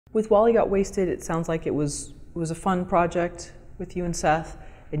With Wally Got Wasted, it sounds like it was a fun project with you and Seth,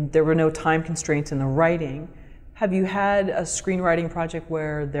 and there were no time constraints in the writing. Have you had a screenwriting project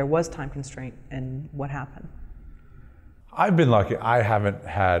where there was time constraint, and what happened? I've been lucky. I haven't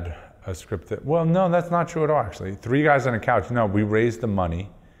had a script that, well, no, that's not true at all, actually. Three Guys on a Couch, no, we raised the money.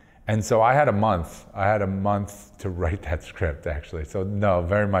 And so I had a month. I had a month to write that script, actually. So no,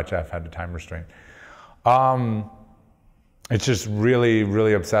 very much I've had a time restraint. It's just really,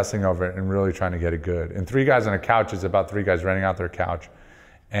 really obsessing over it and really trying to get it good. And Three Guys on a Couch is about three guys renting out their couch.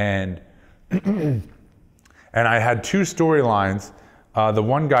 And and I had two storylines. The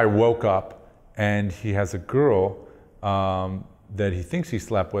one guy woke up and he has a girl that he thinks he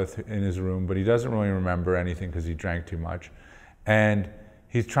slept with in his room, but he doesn't really remember anything because he drank too much. And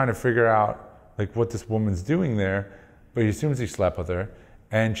he's trying to figure out like what this woman's doing there, but he assumes he slept with her.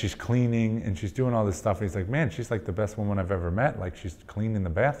 And she's cleaning and she's doing all this stuff. And he's like, man, she's like the best woman I've ever met. Like she's cleaning the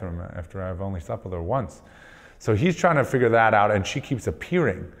bathroom after I've only slept with her once. So he's trying to figure that out and she keeps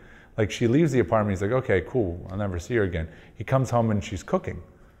appearing. Like she leaves the apartment, he's like, okay, cool, I'll never see her again. He comes home and she's cooking.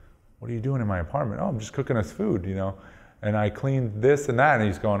 What are you doing in my apartment? Oh, I'm just cooking us food, you know? And I cleaned this and that, and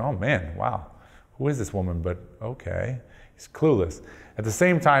he's going, oh man, wow, who is this woman? But okay, he's clueless. At the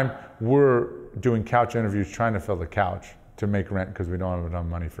same time, we're doing couch interviews trying to fill the couch to make rent because we don't have enough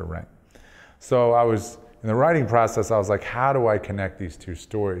money for rent. So I was, in the writing process, I was like, how do I connect these two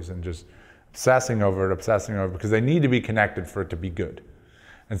stories? And just obsessing over it, because they need to be connected for it to be good.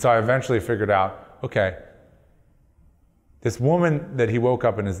 And so I eventually figured out, okay, this woman that he woke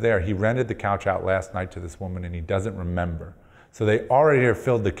up and is there, he rented the couch out last night to this woman and he doesn't remember. So they already have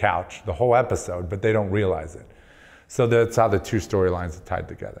filled the couch, the whole episode, but they don't realize it. So that's how the two storylines are tied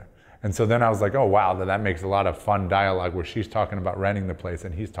together. And so then I was like, oh wow, that makes a lot of fun dialogue where she's talking about renting the place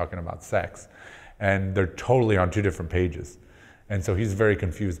and he's talking about sex. And they're totally on two different pages. And so he's very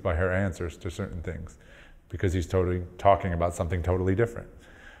confused by her answers to certain things because he's totally talking about something totally different.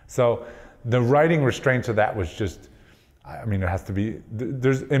 So the writing restraints of that was just, I mean, it has to be,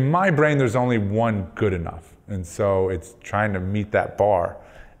 in my brain, there's only one good enough. And so it's trying to meet that bar.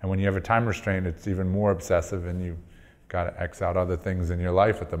 And when you have a time restraint, it's even more obsessive and you got to X out other things in your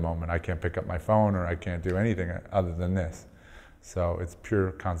life at the moment. I can't pick up my phone or I can't do anything other than this. So it's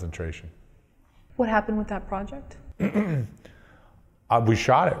pure concentration. What happened with that project? We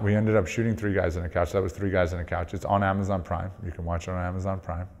shot it. We ended up shooting Three Guys on a Couch. That was Three Guys on a Couch. It's on Amazon Prime. You can watch it on Amazon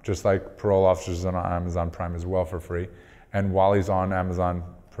Prime. Just like Parole Officers is on Amazon Prime as well for free. And WALLY's on Amazon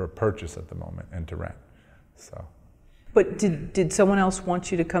for purchase at the moment and to rent. So. But did someone else want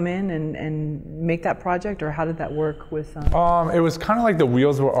you to come in and make that project, or how did that work with? It was kind of like the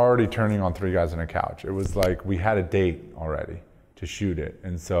wheels were already turning on Three Guys on a Couch. It was like we had a date already to shoot it.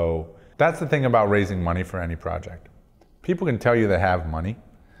 And so that's the thing about raising money for any project. People can tell you they have money,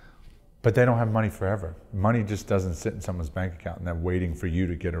 but they don't have money forever. Money just doesn't sit in someone's bank account and they're waiting for you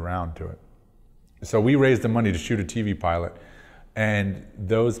to get around to it. So we raised the money to shoot a TV pilot, and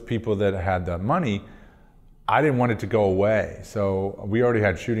those people that had the money, I didn't want it to go away. So we already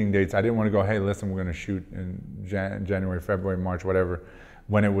had shooting dates. I didn't want to go, hey, listen, we're going to shoot in January, February, March, whatever,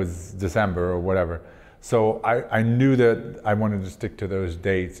 when it was December or whatever. So I knew that I wanted to stick to those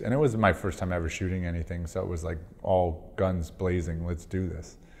dates, and it was my first time ever shooting anything, so it was like all guns blazing, let's do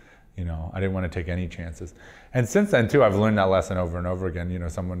this. You know, I didn't want to take any chances. And since then too, I've learned that lesson over and over again. You know,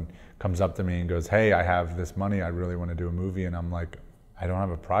 someone comes up to me and goes, hey, I have this money, I really want to do a movie, and I'm like, I don't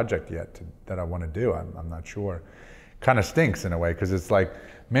have a project yet that I want to do, I'm not sure. Kind of stinks in a way, because it's like,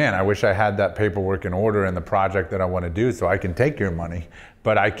 man, I wish I had that paperwork in order and the project that I want to do so I can take your money,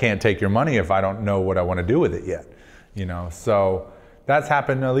 but I can't take your money if I don't know what I want to do with it yet, you know? So that's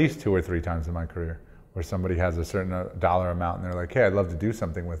happened at least 2 or 3 times in my career, where somebody has a certain dollar amount and they're like, hey, I'd love to do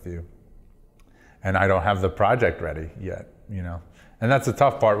something with you. And I don't have the project ready yet, you know? And that's the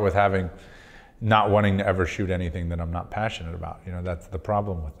tough part with not wanting to ever shoot anything that I'm not passionate about. You know, that's the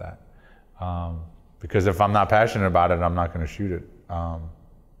problem with that. Because if I'm not passionate about it, I'm not going to shoot it.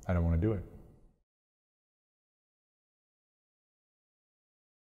 I don't want to do it.